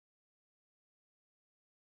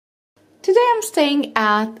Today I'm staying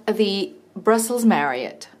at the Brussels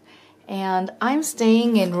Marriott, and I'm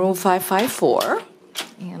staying in room 554.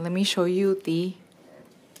 And let me show you the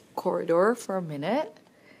corridor for a minute.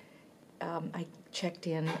 I checked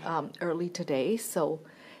in early today, so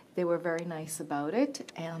they were very nice about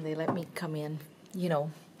it, and they let me come in,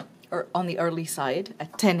 on the early side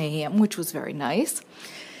at 10 a.m., which was very nice.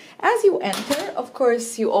 As you enter, of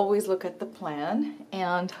course, you always look at the plan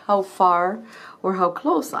and how far or how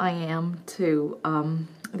close I am to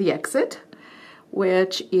the exit,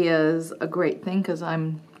 which is a great thing because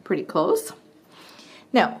I'm pretty close.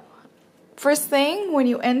 Now, first thing when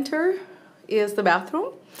you enter is the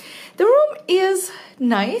bathroom. The room is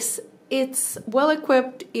nice. It's well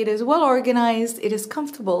equipped. It is well organized. It is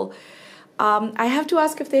comfortable. I have to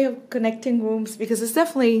ask if they have connecting rooms because it's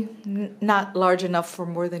definitely not large enough for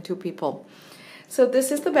more than 2 people. So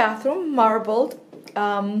this is the bathroom, marbled,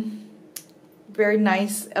 very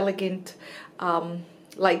nice, elegant,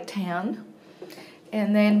 light tan,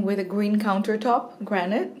 and then with a green countertop,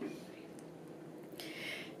 granite.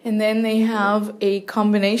 And then they have a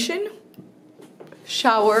combination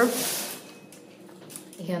shower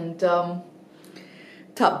and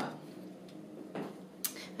tub.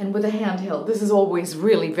 And with a handheld. This is always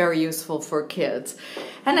really very useful for kids.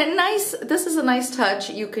 And this is a nice touch.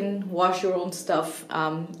 You can wash your own stuff.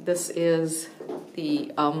 This is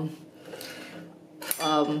the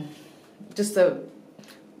just a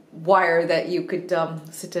wire that you could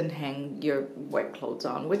sit and hang your wet clothes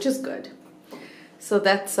on, which is good. So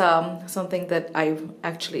that's something that I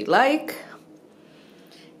actually like.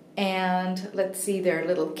 And let's see their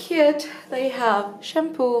little kit. They have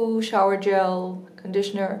shampoo, shower gel,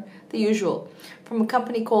 conditioner, the usual, from a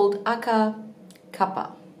company called Aka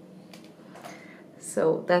Kappa.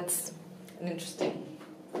 So that's an interesting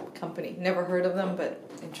company. Never heard of them, but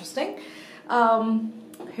interesting.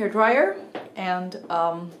 Hair dryer and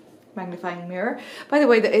magnifying mirror. By the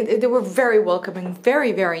way, they were very welcoming,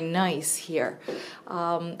 very, very nice here.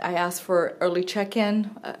 I asked for early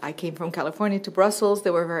check-in. I came from California to Brussels.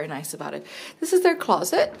 They were very nice about it. This is their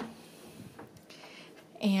closet.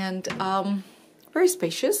 And very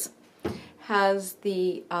spacious. Has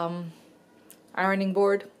the ironing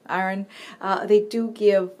board, they do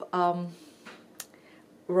give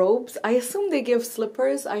robes. I assume they give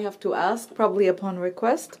slippers. I have to ask, probably upon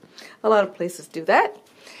request. A lot of places do that.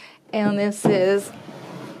 And this is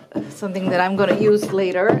something that I'm going to use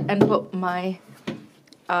later and put my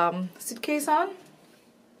suitcase on.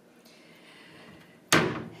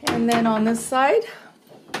 And then on this side,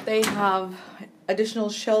 they have additional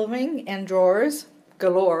shelving and drawers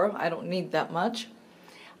galore. I don't need that much.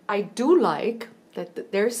 I do like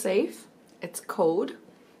that they're safe, it's code,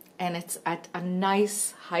 and it's at a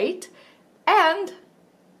nice height, and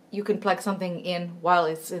you can plug something in while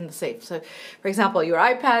it's in the safe. So, for example, your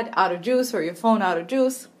iPad out of juice or your phone out of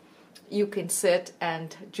juice, you can sit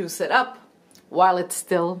and juice it up while it's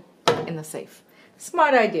still in the safe.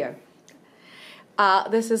 Smart idea.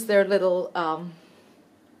 This is their little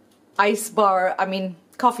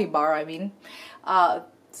coffee bar,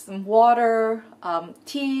 some water,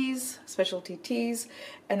 teas, specialty teas,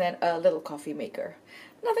 and then a little coffee maker.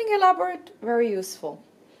 Nothing elaborate, very useful.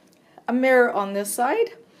 A mirror on this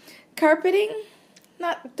side. Carpeting,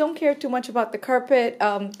 don't care too much about the carpet.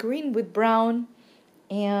 Green with brown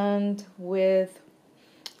and with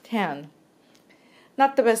tan.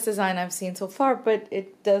 Not the best design I've seen so far, but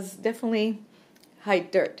it does definitely hide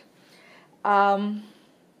dirt.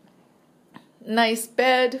 Nice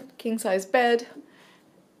bed, king size bed.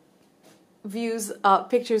 Views,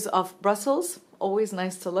 pictures of Brussels, always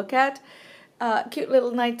nice to look at. Cute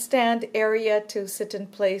little nightstand area to sit and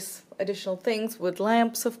place additional things with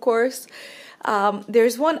lamps, of course.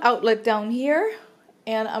 There's one outlet down here,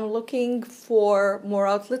 and I'm looking for more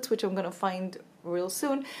outlets, which I'm going to find real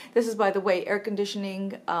soon. This is, by the way, air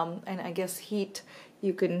conditioning and I guess heat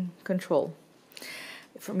you can control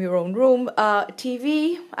from your own room.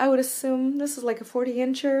 TV, I would assume this is like a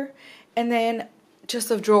 40-incher, and then just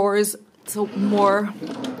of drawers, so more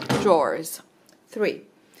drawers. 3.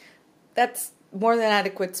 That's more than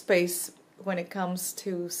adequate space when it comes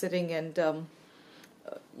to sitting and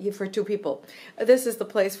for 2 people. This is the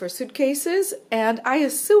place for suitcases, and I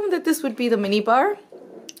assume that this would be the minibar.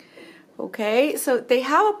 Okay, so they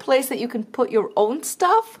have a place that you can put your own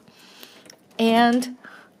stuff, and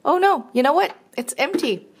oh no, you know what? It's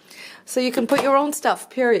empty. So you can put your own stuff,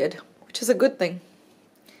 period, which is a good thing,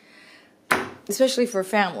 especially for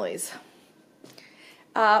families.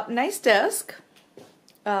 Nice desk.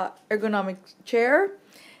 Ergonomic chair,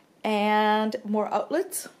 and more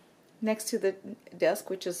outlets next to the desk,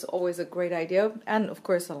 which is always a great idea, and of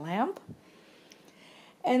course a lamp.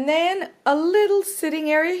 And then a little sitting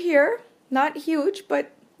area here, not huge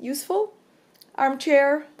but useful.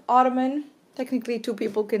 Armchair, ottoman, technically 2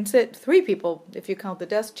 people can sit, 3 people if you count the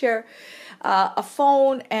desk chair, a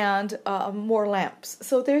phone, and more lamps.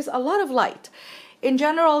 So there's a lot of light. In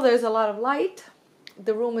general, there's a lot of light.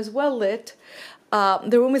 The room is well lit.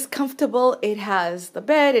 The room is comfortable. It has the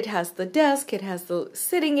bed, it has the desk, it has the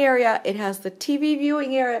sitting area, it has the TV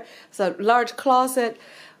viewing area, it's a large closet.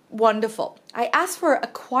 Wonderful. I asked for a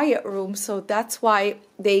quiet room, so that's why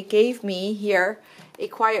they gave me here a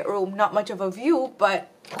quiet room. Not much of a view, but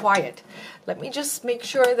quiet. Let me just make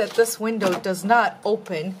sure that this window does not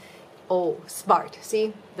open. Oh, smart.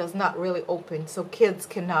 See? Does not really open, so kids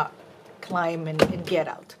cannot climb and get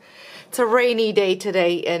out. It's a rainy day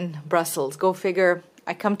today in Brussels. Go figure.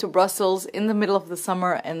 I come to Brussels in the middle of the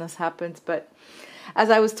summer and this happens, but as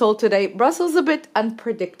I was told today, Brussels is a bit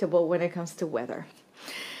unpredictable when it comes to weather.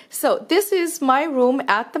 So this is my room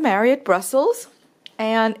at the Marriott Brussels,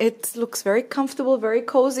 and it looks very comfortable, very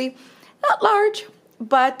cozy. Not large,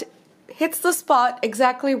 but hits the spot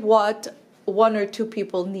exactly what 1 or 2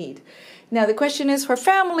 people need. Now the question is, for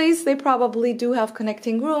families, they probably do have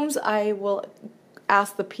connecting rooms. I will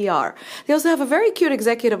ask the PR. They also have a very cute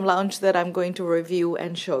executive lounge that I'm going to review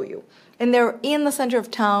and show you. And they're in the center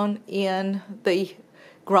of town in the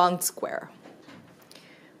Grand Square.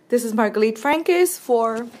 This is Marguerite Frankes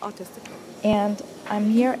for Autistic. And I'm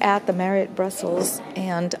here at the Marriott Brussels,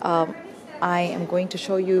 and I am going to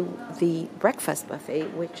show you the breakfast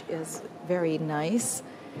buffet, which is very nice.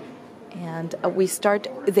 And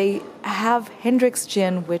they have Hendrick's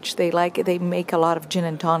gin, which they like. They make a lot of gin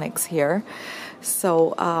and tonics here.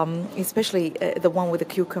 So, especially the one with the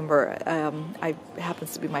cucumber,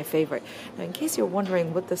 happens to be my favorite. Now, in case you're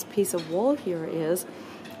wondering what this piece of wall here is,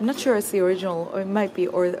 I'm not sure it's the original, or it might be,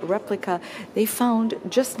 or the replica. They found,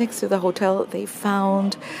 just next to the hotel, they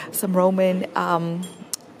found some Roman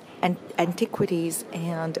antiquities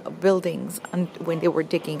and buildings when they were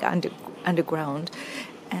digging underground.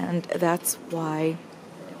 And that's why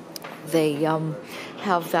they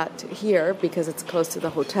have that here, because it's close to the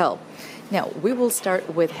hotel. Now, we will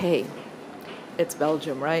start with hay. It's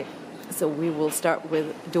Belgium, right? So we will start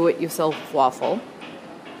with do-it-yourself waffle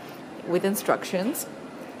with instructions.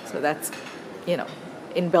 So that's,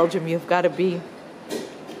 in Belgium, you've got to be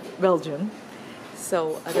Belgian.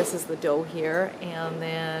 So this is the dough here, and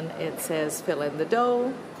then it says fill in the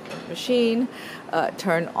dough, machine,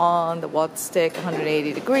 turn on the watt stick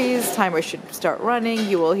 180 degrees, timer should start running,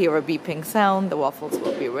 you will hear a beeping sound, the waffles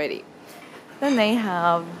will be ready. Then they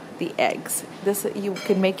have the eggs. This you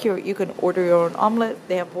can order your own omelet.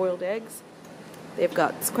 They have boiled eggs. They've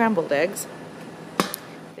got scrambled eggs.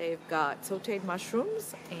 They've got sauteed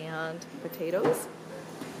mushrooms and potatoes.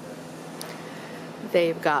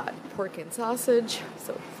 They've got pork and sausage.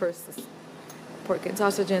 So first the pork and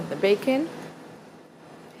sausage and the bacon.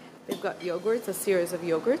 They've got yogurts, a series of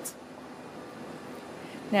yogurts.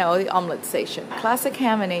 Now the omelet station. Classic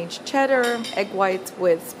ham and aged cheddar, egg whites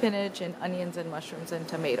with spinach and onions and mushrooms and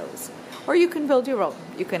tomatoes. Or you can build your own.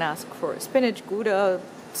 You can ask for spinach, Gouda,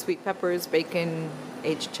 sweet peppers, bacon,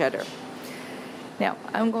 aged cheddar. Now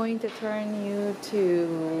I'm going to turn you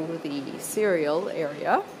to the cereal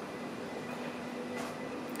area.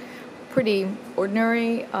 Pretty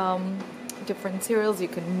ordinary, different cereals. You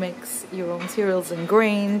can mix your own cereals and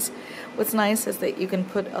grains. What's nice is that you can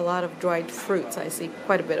put a lot of dried fruits. I see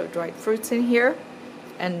quite a bit of dried fruits in here,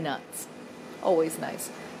 and nuts. Always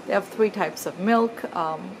nice. They have 3 types of milk,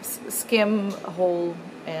 skim, whole,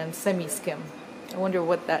 and semi-skim. I wonder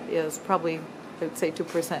what that is. Probably, I would say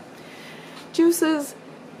 2%. Juices,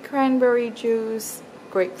 cranberry juice,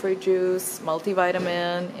 grapefruit juice,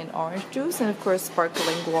 multivitamin, and orange juice, and of course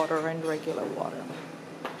sparkling water and regular water.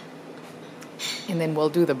 And then we'll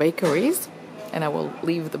do the bakeries, and I will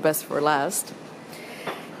leave the best for last.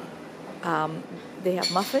 They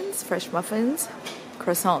have muffins, fresh muffins,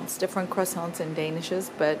 croissants, different croissants and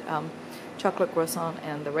danishes, but chocolate croissant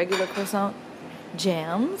and the regular croissant,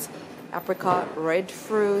 jams, apricot, red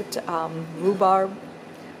fruit, rhubarb,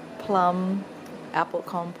 plum, apple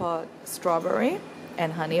compote, strawberry,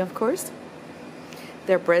 and honey, of course.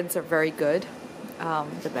 Their breads are very good,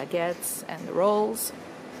 the baguettes and the rolls,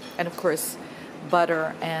 and of course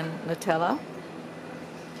butter and Nutella.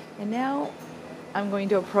 And now I'm going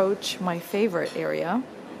to approach my favorite area.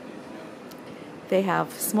 They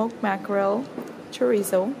have smoked mackerel,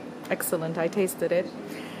 chorizo, excellent, I tasted it,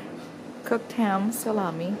 cooked ham,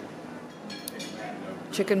 salami,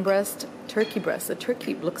 chicken breast, turkey breast. The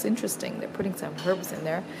turkey looks interesting. They're putting some herbs in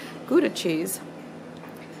there. Gouda cheese,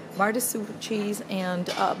 Martesou cheese and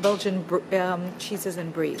Belgian cheeses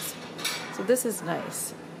and bries. So this is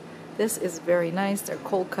nice. This is very nice. Their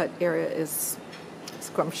cold cut area is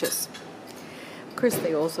scrumptious. Of course,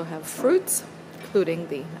 they also have fruits, including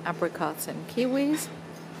the apricots and kiwis,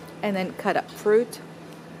 and then cut up fruit,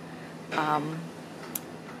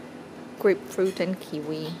 grapefruit and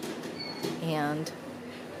kiwi, and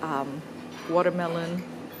watermelon,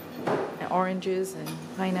 and oranges and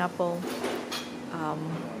pineapple,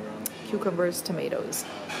 cucumbers, tomatoes,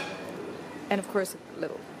 and of course a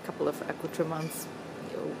couple of accoutrements,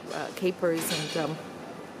 capers and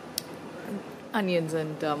onions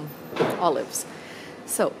and olives.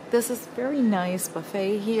 So this is very nice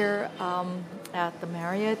buffet here at the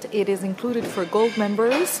Marriott. It is included for gold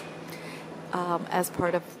members as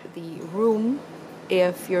part of the room.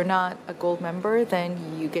 If you're not a gold member,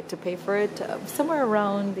 then you get to pay for it somewhere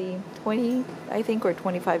around the 20, I think, or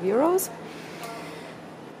 25 euros.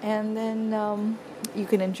 And then you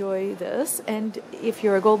can enjoy this. And if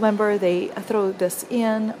you're a gold member, they throw this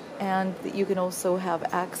in, and you can also have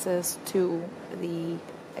access to the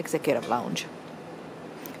executive lounge.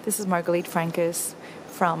 This is Marguerite Frankis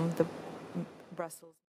from the Brussels.